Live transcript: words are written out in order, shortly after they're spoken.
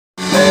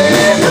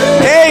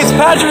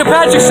Patrick of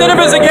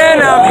patrickCINEMAS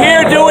again. I'm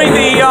here doing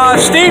the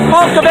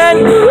Steampunk event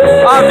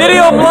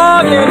video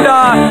blog,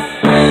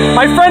 and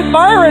my friend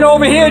Byron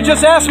over here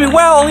just asked me,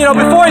 well, you know,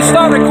 before I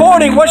start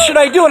recording, what should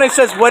I do? And I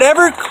says,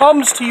 whatever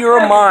comes to your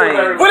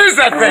mind. What is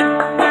that thing?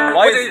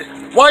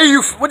 Why are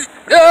you? What is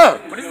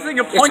the thing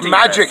you're pointing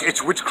at? It's magic.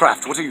 It's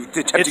witchcraft. What are you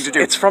attempting to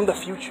do? It's from the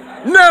future.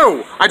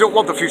 No! I don't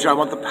want the future. I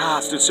want the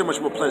past. It's so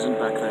much more pleasant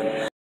back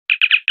then.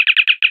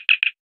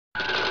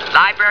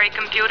 Library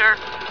computer.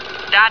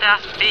 Data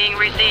being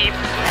received.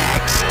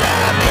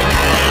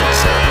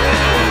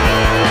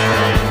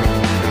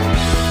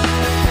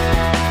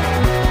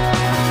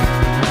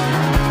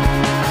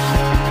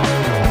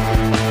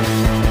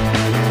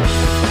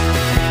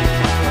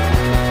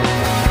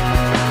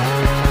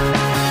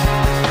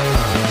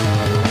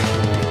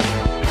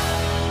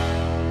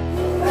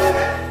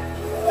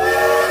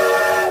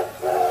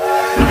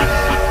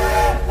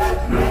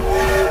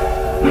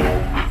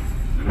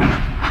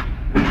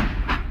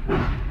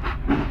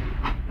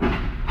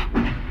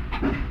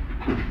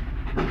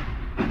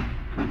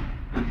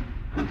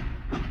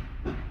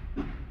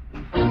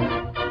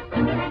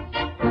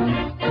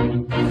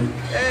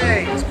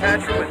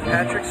 Patrick with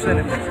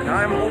patrickCINEMAS, and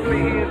I'm over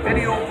here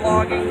video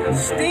blogging the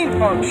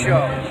Steampunk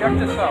show. Check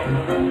this out.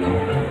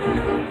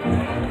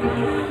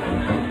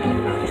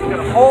 We've got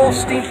a whole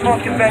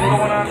Steampunk event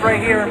going on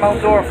right here in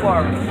Mount Dora,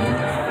 Florida.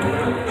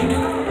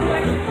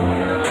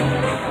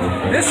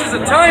 This is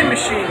a time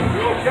machine.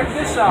 Check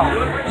this out.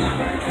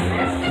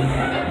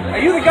 Are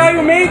you the guy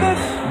who made this?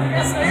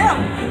 Yes, I am.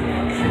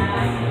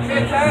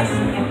 Fantastic.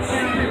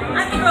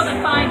 I'm thrilled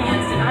and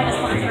financed, and I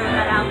just want to throw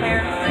that out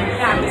there.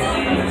 That was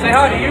huge. Say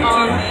hi to you too.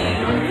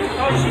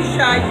 Oh, she's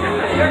shy.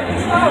 Check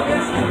this out.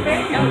 This is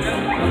amazing.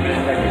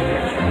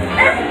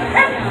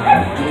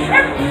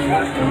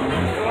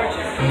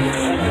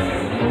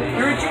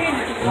 You're a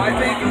genius. Why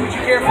thank you? Would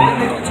you care for the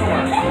nickel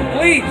tour?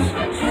 Please.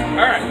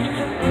 Alright.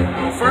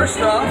 First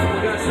off,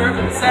 we're going to start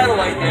with a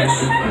satellite dish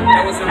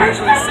that was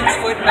originally 6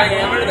 foot in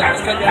diameter that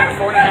was cut down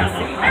to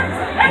 4.5 feet.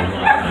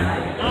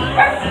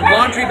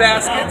 Laundry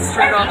baskets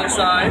turned on their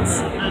sides.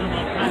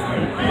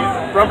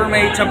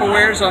 Rubbermaid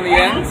Tupperwares on the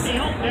ends.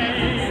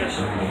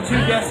 2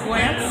 desk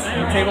lamps,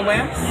 table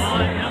lamps.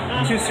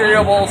 2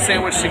 cereal bowls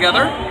sandwiched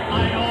together.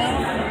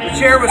 The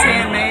chair was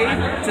handmade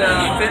to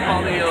fit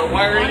all the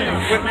wiring,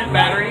 equipment,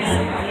 batteries,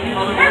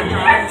 all the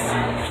electronics.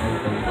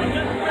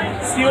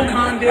 Steel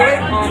conduit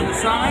on the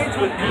sides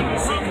with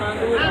PVC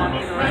conduit on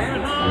either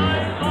end.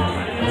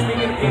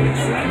 Speaking of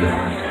PVC, the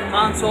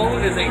console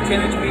is a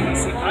 10-inch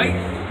PVC pipe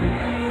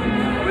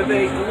with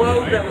a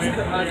globe that was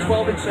cut,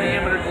 12-inch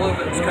diameter globe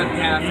that was cut in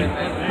half and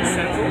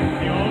central.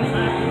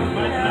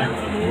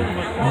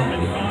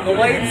 The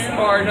lights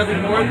are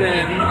nothing more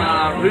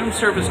than room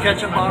service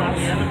ketchup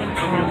bottles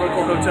from your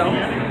local hotel.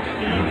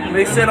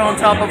 They sit on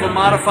top of a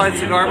modified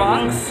cigar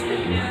box.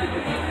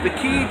 The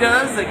key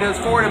that goes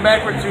forward and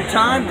backward through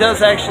time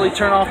does actually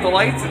turn off the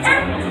lights. It's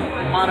a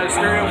mono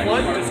stereo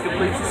plug, just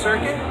completes the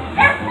circuit.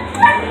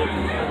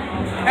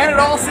 And it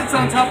all sits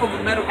on top of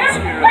a medical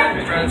scooter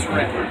that drives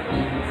around.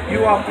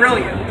 You are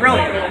brilliant,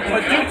 brilliant.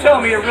 But do tell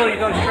me it really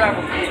does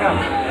travel through time.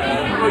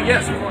 Oh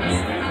yes, of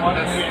course.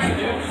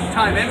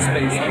 Time and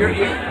space. You're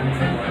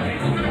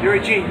a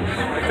genius.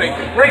 Thank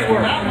you. Great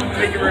work.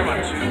 Thank you very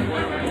much.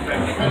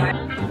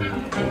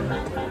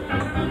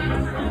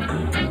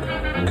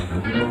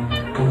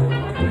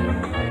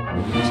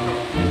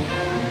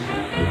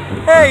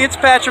 Hey, it's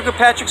Patrick of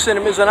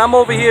patrickCINEMAS, and I'm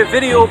over here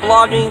video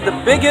blogging the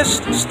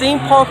biggest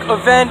steampunk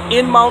event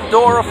in Mount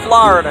Dora,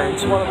 Florida.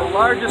 It's one of the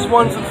largest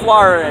ones in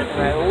Florida,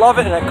 and I love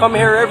it, and I come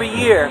here every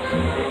year.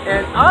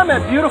 And I'm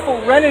at beautiful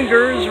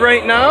Renningers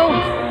right now.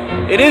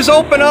 It is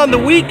open on the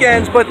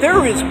weekends, but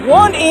there is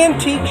one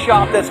antique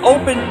shop that's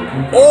open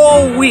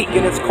all week,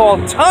 and it's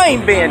called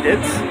Time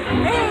Bandits.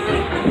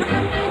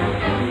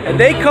 And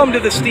they come to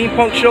the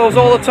steampunk shows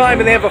all the time,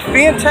 and they have a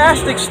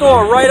fantastic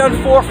store right on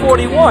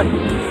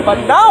 441.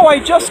 But now I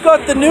just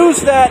got the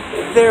news that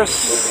they're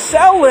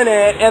selling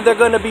it, and they're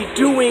going to be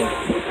doing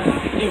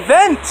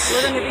events.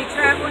 We're going to be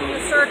traveling the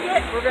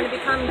circuit. We're going to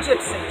become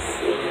gypsies.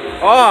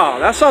 Oh,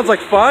 that sounds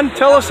like fun.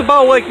 Tell us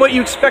about like what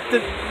you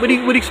expected. What do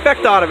you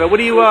expect out of it? What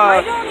do you?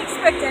 I don't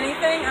expect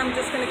anything. I'm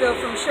just going to go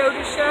from show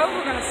to show.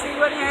 We're going to see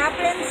what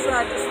happens.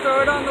 Just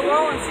throw it on the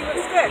wall and see what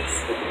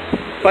sticks.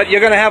 But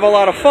you're going to have a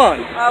lot of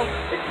fun. Oh,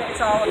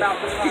 it's all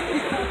about the fun.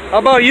 How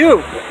about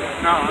you?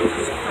 No, I'm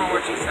just throwing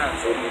what she says.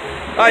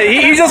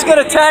 He's just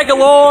going to tag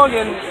along,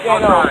 and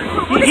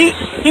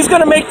he's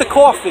going to make the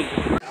coffee.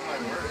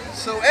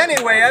 So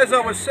anyway, as I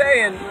was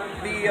saying,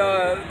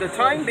 the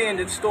Time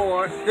Bandit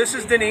store. This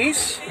is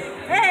Denise.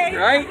 Hey.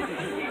 Right?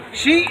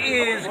 She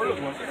is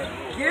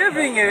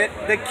giving it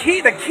the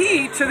key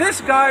to this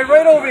guy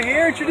right over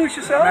here. Introduce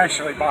yourself. I'm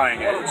actually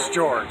buying it. It's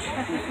George.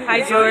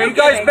 Hi, So you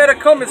guys better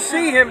come and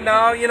see him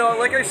now. You know,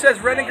 like I said,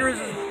 Renningers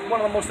is one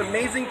of the most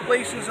amazing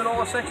places in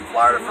all of Central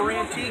Florida for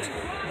antiques.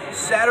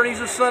 Saturdays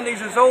and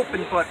Sundays is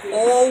open, but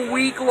all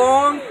week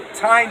long,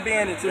 Time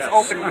Bandits is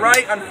open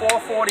right on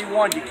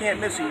 441. You can't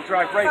miss it. You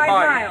drive right 5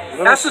 by miles.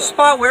 it. That's the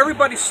spot where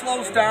everybody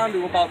slows down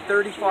to about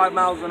 35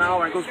 miles an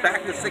hour and goes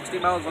back to 60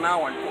 miles an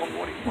hour on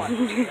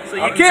 441. So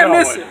you can't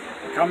miss it.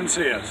 Come and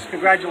see us.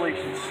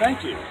 Congratulations.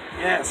 Thank you.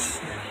 Yes.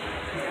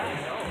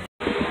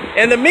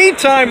 In the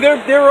meantime,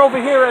 they're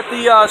over here at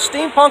the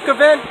Steampunk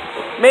event,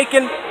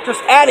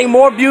 just adding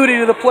more beauty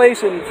to the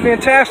place and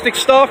fantastic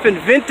stuff and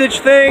vintage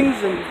things.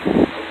 And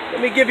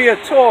let me give you a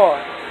tour.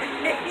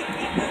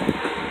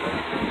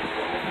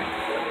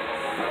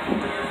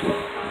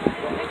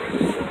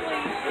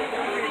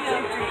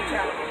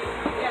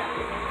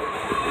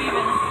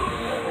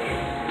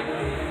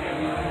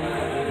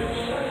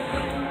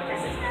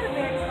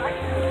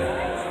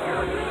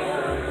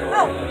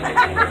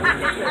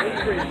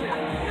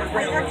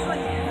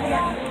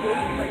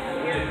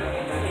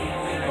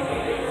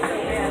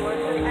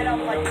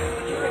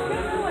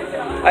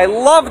 I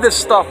love this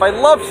stuff. I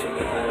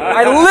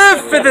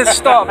live for this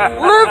stuff.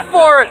 Live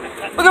for it.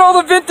 Look at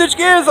all the vintage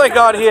gears I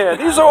got here.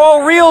 These are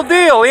all real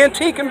deal,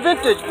 antique and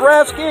vintage,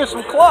 brass gears,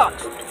 some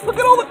clocks. Look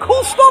at all the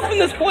cool stuff in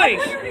this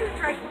place.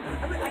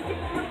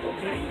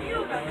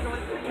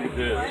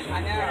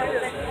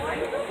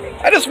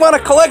 I just want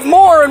to collect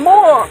more and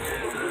more.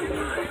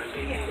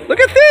 Look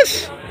at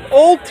this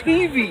old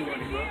TV.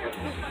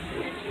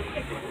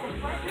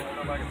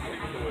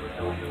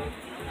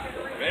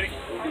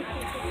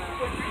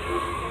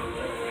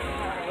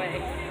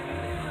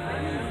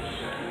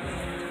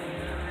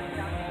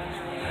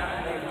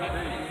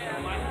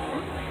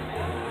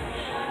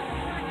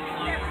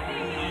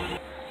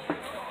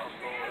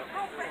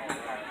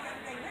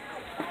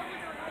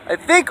 I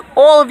think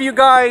all of you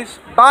guys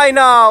by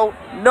now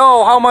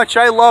know how much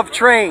I love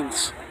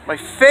trains. My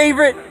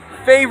favorite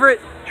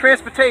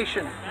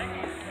transportation.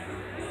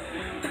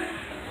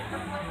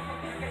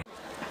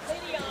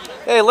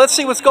 Hey, let's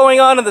see what's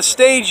going on in the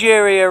stage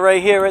area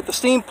right here at the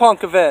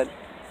Steampunk event.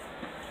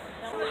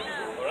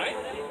 Alright?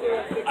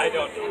 I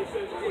don't know.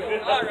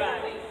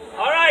 Alright.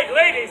 Alright,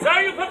 ladies,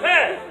 are you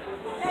prepared?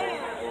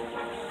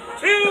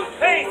 2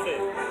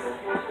 paces.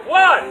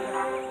 1,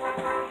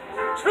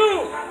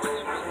 2.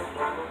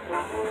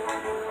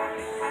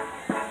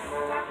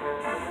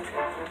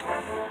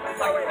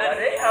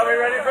 Are we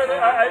ready for the...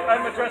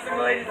 I'm addressing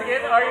the ladies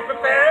again. Are you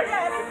prepared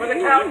for the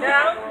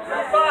countdown?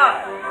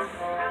 5.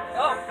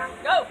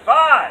 Go.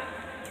 5,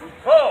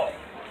 4,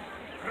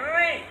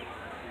 3,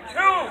 2,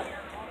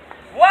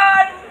 1.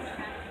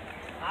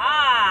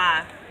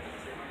 Ah.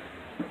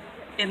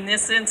 In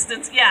this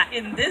instance,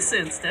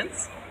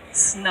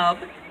 snub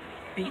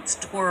beats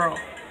twirl.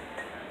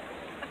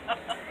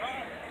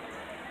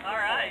 All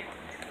right.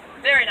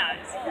 Very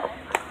nice.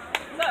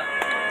 So,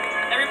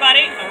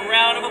 everybody, a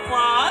round of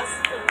applause.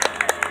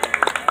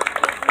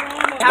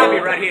 Happy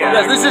right here.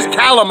 Yes, this is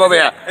Callum over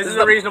here. This is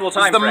a reasonable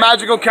time This is the frame.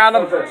 magical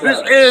Callum.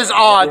 This is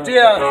our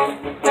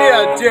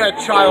dear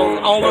child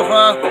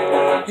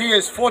Oliver. He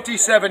is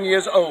 47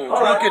 years old.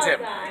 Look at him.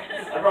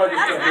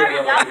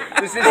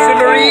 This is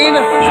Simmarine.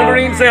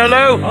 Simmarine, say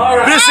hello.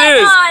 This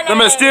is the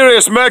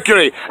mysterious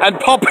Mercury. And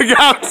popping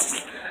out...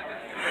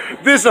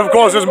 This, of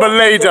course, is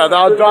Maleda,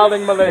 our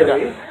darling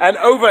Maleda. And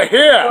over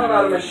here,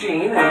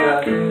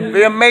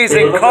 the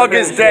amazing Cog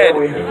is dead.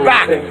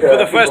 Back for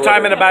the first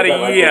time in about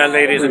a year,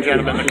 ladies and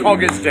gentlemen. The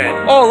Cog is dead.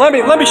 Oh, let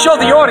me show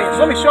the audience.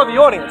 Let me show the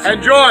audience.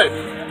 Enjoy.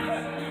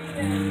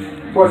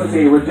 Wasn't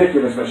a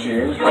ridiculous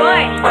machine. Boy,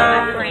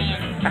 my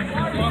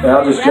friend.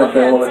 I'll just jump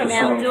in a little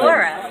Welcome bit. to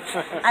Dora.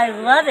 I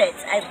love it.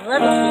 I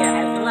love it here.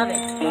 I love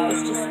it.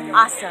 It's just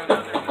awesome.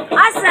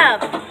 Awesome!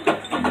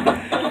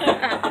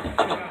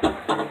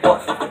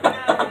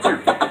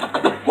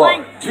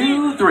 1,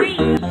 2, 3.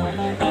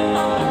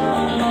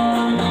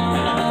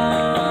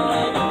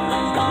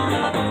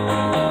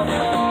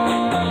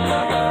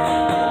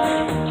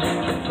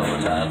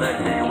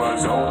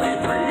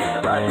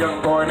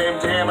 Young boy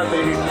named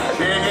Timothy,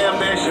 big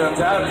ambitions,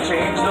 how to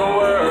change the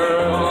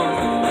world.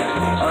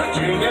 A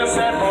genius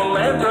at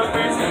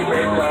philanthropy, he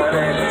made quite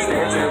an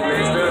extensive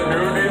list of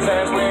new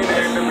designs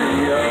waiting to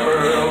be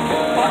unfurled.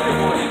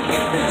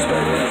 He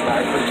spent his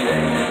life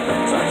creating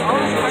such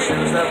visual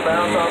shoes that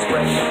bounce on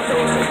springs,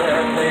 toasted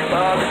that made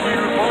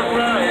barbecue pork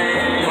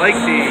rinds. Like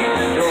these.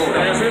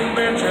 His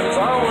inventions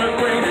all were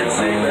great, it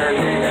seemed that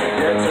he had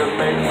yet to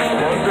make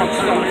one that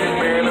truly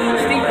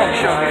benefited Steampunk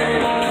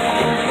show.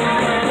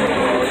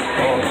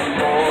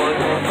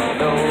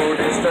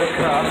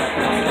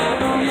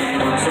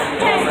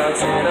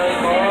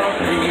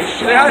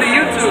 Say hi to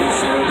YouTube.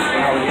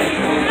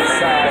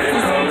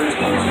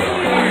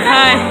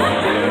 Hi.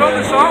 Look at all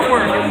this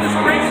artwork. Isn't this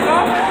great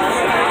stuff?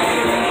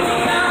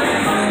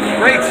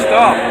 Great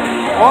stuff.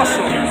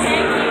 Awesome.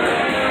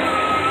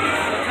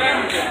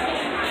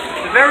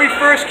 The very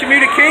first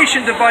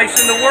communication device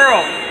in the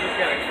world.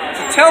 It's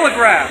a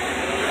telegraph.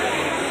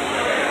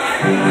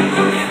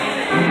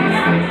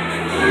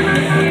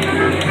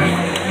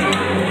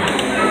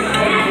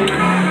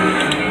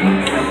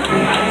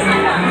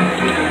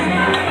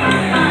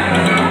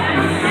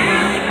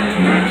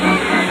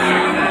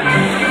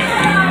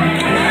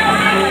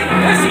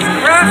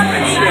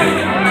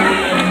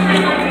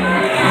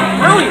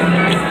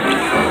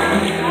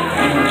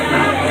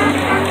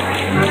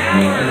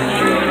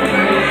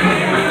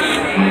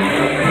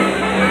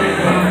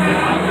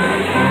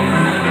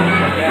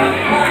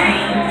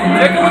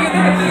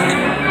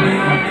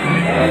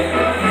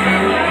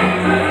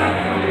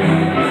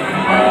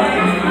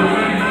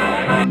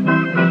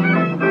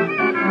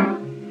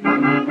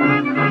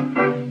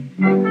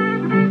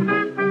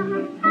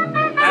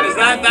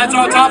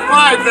 That's our top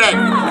 5 then.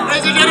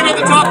 Ladies and gentlemen,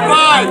 the top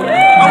 5.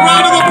 A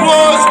round of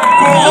applause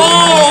for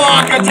all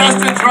our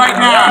contestants right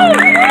now.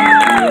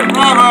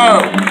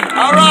 Bravo.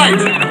 All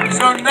right,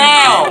 so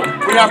now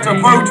we have to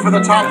vote for the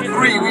top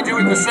 3. We do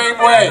it the same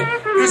way.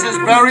 This is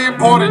very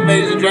important,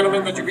 ladies and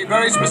gentlemen, that you be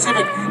very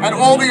specific. And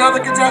all the other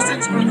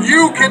contestants,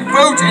 you can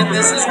vote in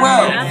this as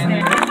well.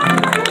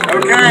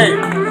 Okay,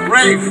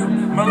 Rafe,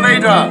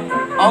 Meleda,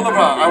 Oliver,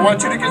 I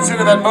want you to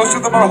consider that most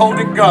of them are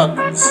holding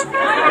guns.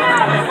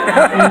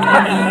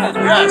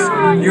 Yes,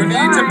 you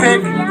need to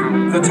pick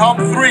the top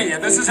 3,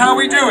 and this is how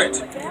we do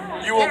it.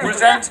 You will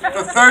present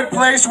the 3rd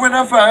place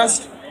winner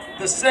first,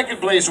 the 2nd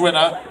place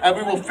winner, and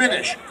we will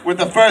finish with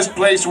the 1st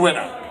place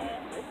winner.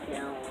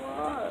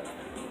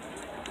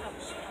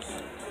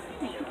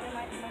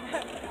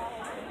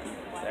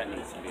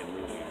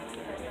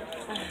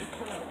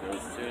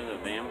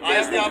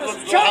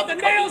 Chop the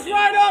nails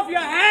right off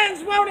your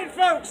hands, won't it,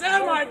 folks?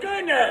 Oh my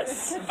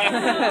goodness!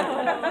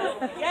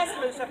 Yes,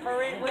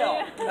 Lucifer, it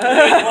will.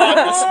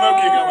 Vlad is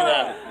smoking over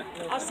there.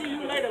 I'll see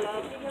you later,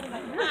 love.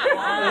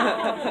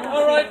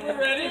 All right, we're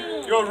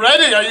ready. You're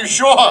ready? Are you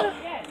sure?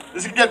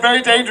 This can get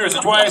very dangerous.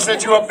 That's why I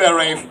set you up there,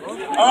 Rafe.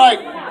 All right.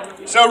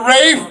 So,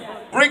 Rafe,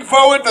 bring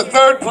forward the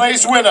 3rd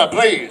place winner,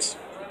 please.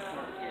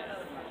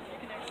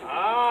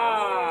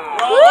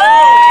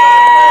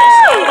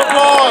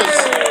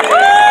 Applause.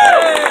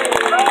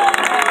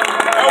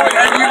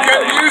 And you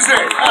get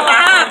music. All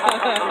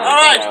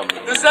right,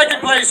 the 2nd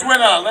place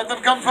winner. Let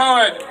them come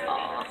forward.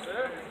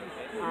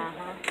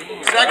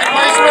 2nd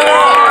place winner.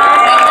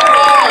 Round of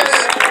applause.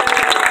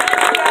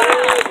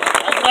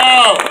 And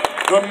now,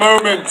 the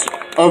moment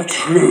of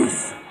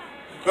truth.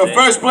 The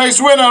 1st place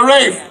winner,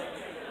 Rafe.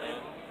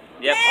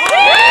 Yep.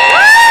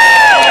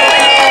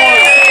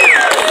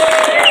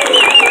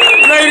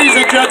 Ladies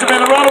and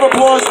gentlemen, a round of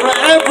applause for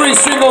every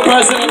single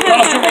person in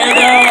costume here.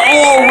 They are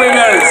all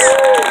winners.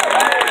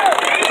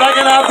 If I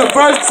can have the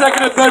 1st,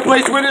 2nd, and 3rd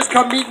place winners,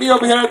 come meet me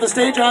over here at the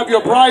stage. I have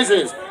your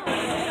prizes.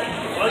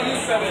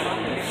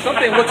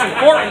 Something looks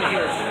important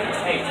here.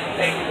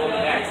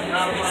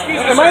 Excuse me,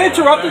 am I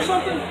interrupting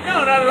something?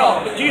 No, not at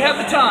all. But do you have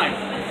the time?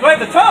 Do I have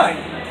the time?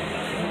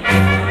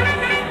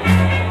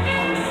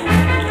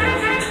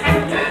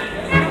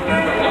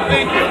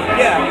 Thank you.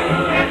 Yeah.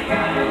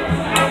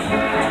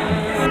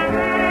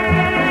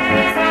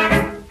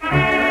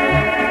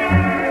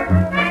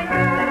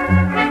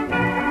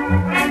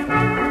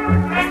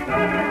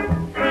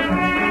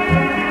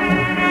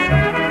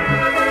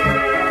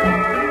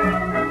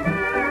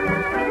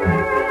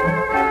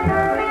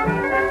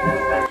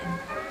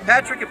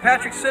 Patrick at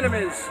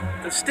patrickCINEMAS,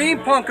 the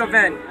Steampunk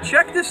event.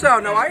 Check this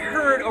out. Now, I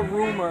heard a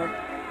rumor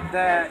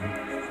that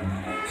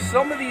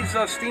some of these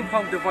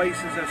steampunk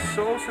devices are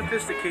so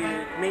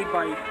sophisticated, made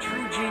by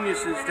true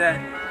geniuses, that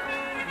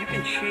you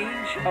can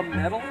change a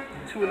metal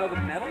to another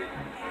metal?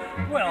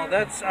 Well,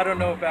 I don't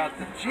know about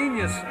the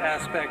genius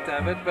aspect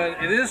of it,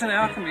 but it is an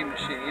alchemy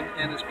machine,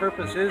 and its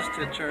purpose is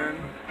to turn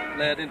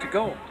lead into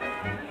gold.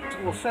 So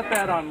we'll set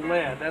that on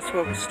lead. That's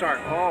where we start.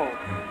 Oh,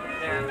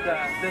 and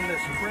then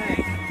this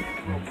ring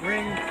will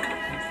bring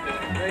the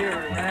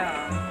conveyor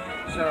around.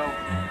 So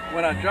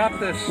when I drop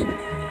this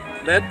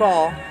lead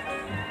ball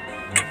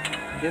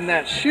in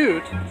that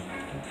chute,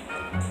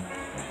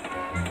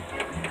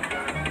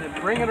 and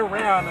bring it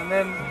around, and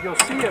then you'll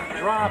see it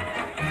drop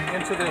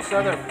into this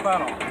other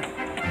funnel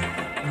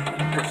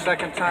the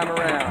 2nd time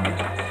around.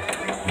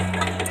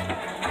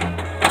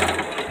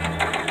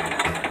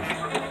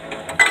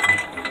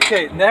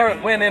 Okay, now it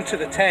went into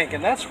the tank,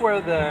 and that's where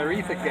the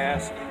reefer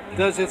gas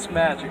does its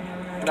magic.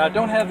 Now I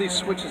don't have these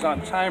switches on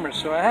timers,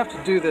 so I have to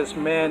do this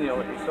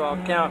manually. So I'll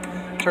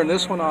turn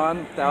this one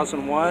on,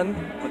 1001,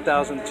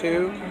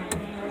 1002,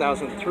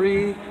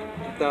 1003,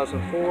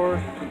 1004,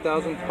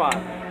 1005.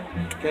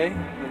 Okay,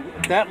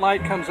 if that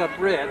light comes up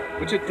red,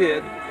 which it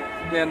did,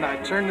 then I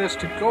turn this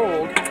to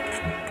gold,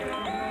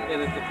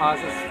 and it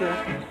deposits the...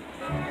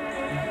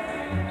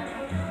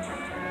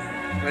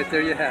 Right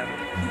there you have it,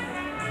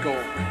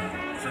 gold.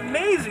 It's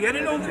amazing, I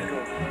didn't know it was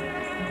gold.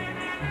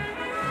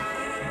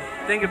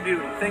 Thing of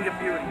beauty,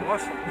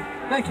 awesome.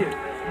 Thank you.